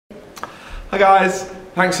Hi guys,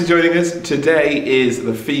 thanks for joining us. Today is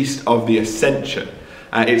the Feast of the Ascension.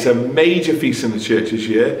 It's a major feast in the church this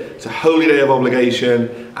year. It's a holy day of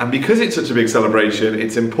obligation, and because it's such a big celebration,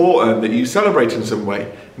 it's important that you celebrate in some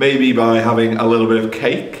way, maybe by having a little bit of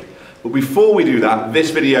cake. But before we do that, this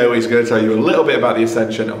video is going to tell you a little bit about the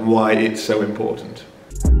Ascension and why it's so important.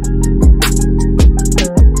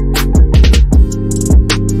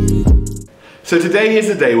 So today is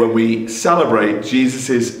the day when we celebrate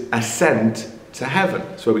Jesus' ascent to heaven.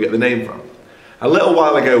 That's where we get the name from. A little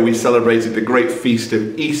while ago we celebrated the great feast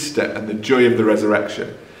of Easter and the joy of the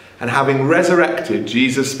resurrection. And having resurrected,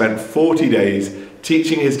 Jesus spent 40 days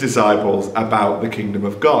teaching his disciples about the kingdom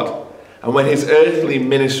of God. And when his earthly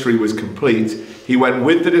ministry was complete, he went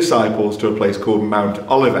with the disciples to a place called Mount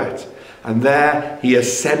Olivet. And there he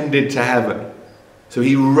ascended to heaven. So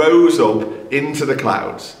he rose up into the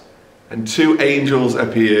clouds. And two angels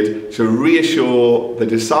appeared to reassure the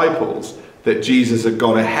disciples that Jesus had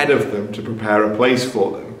gone ahead of them to prepare a place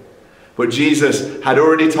for them. But Jesus had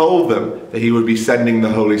already told them that he would be sending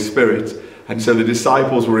the Holy Spirit, and so the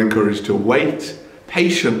disciples were encouraged to wait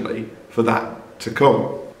patiently for that to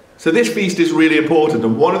come. So this feast is really important,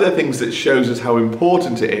 and one of the things that shows us how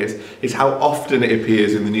important it is how often it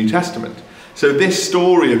appears in the New Testament. So this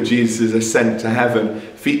story of Jesus' ascent to heaven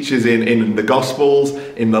features in the Gospels,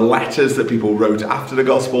 in the letters that people wrote after the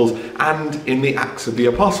Gospels, and in the Acts of the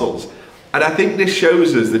Apostles. And I think this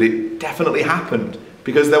shows us that it definitely happened,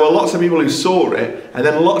 because there were lots of people who saw it, and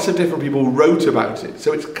then lots of different people wrote about it.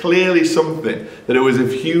 So it's clearly something that it was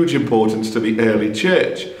of huge importance to the early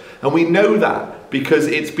church. And we know that because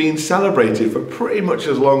it's been celebrated for pretty much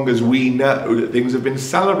as long as we know that things have been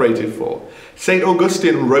celebrated for. St.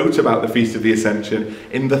 Augustine wrote about the Feast of the Ascension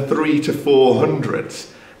in the 300s to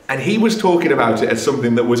 400s, and he was talking about it as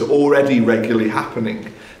something that was already regularly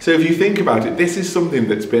happening. So if you think about it, this is something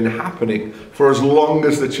that's been happening for as long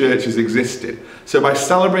as the church has existed. So by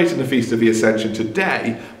celebrating the Feast of the Ascension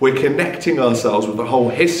today, we're connecting ourselves with the whole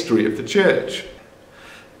history of the church.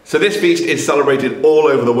 So this feast is celebrated all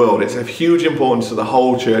over the world. It's of huge importance to the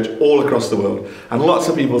whole church all across the world. And lots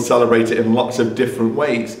of people celebrate it in lots of different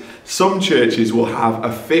ways. Some churches will have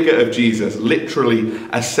a figure of Jesus literally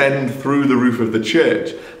ascend through the roof of the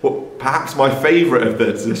church. But perhaps my favourite of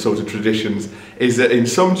the sort of traditions is that in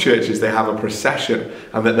some churches they have a procession,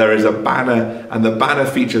 and that there is a banner, and the banner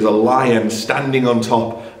features a lion standing on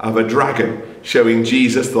top of a dragon, showing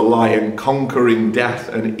Jesus the lion conquering death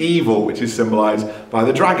and evil, which is symbolised by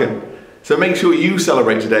the dragon. So make sure you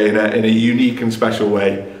celebrate today in a unique and special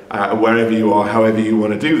way, wherever you are, however you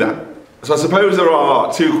want to do that. So I suppose there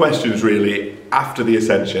are two questions really after the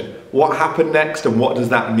Ascension. What happened next, and what does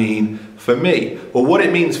that mean for me? Well, what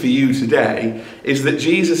it means for you today is that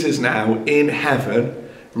Jesus is now in heaven,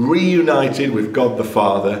 reunited with God the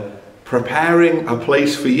Father, preparing a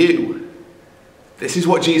place for you. This is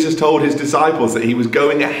what Jesus told his disciples, that he was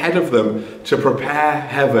going ahead of them to prepare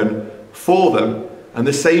heaven for them. And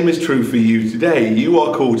the same is true for you today. You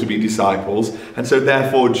are called to be disciples, and so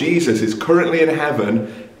therefore Jesus is currently in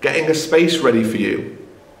heaven getting a space ready for you.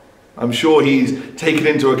 I'm sure he's taken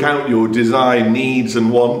into account your design, needs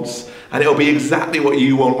and wants, and it'll be exactly what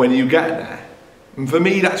you want when you get there. And for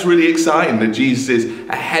me, that's really exciting that Jesus is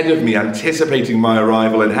ahead of me, anticipating my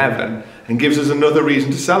arrival in heaven, and gives us another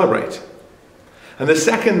reason to celebrate. And the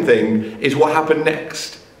second thing is what happened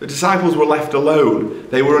next. The disciples were left alone.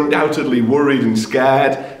 They were undoubtedly worried and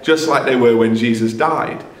scared, just like they were when Jesus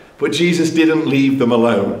died. But Jesus didn't leave them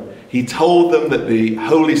alone. He told them that the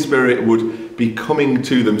Holy Spirit would be coming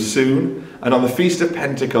to them soon. And on the Feast of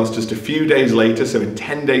Pentecost, just a few days later, so in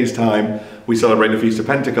 10 days' time, we celebrate the Feast of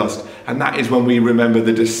Pentecost. And that is when we remember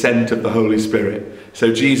the descent of the Holy Spirit.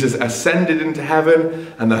 So Jesus ascended into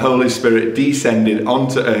heaven, and the Holy Spirit descended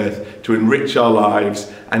onto earth to enrich our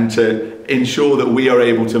lives and to ensure that we are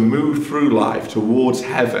able to move through life towards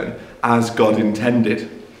heaven as God intended.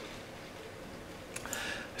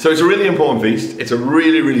 So it's a really important feast. It's a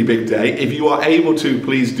really, really big day. If you are able to,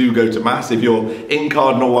 please do go to Mass. If you're in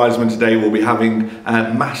Cardinal Wiseman today, we'll be having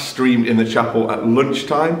Mass streamed in the chapel at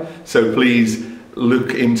lunchtime. So please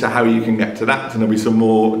look into how you can get to that, and there'll be some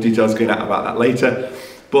more details going out about that later.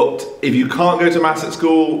 But if you can't go to Mass at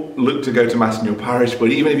school, look to go to Mass in your parish.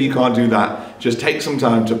 But even if you can't do that, just take some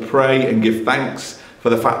time to pray and give thanks for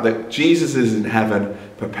the fact that Jesus is in heaven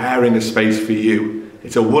preparing a space for you.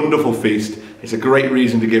 It's a wonderful feast. It's a great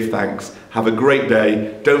reason to give thanks. Have a great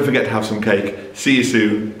day. Don't forget to have some cake. See you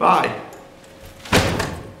soon. Bye.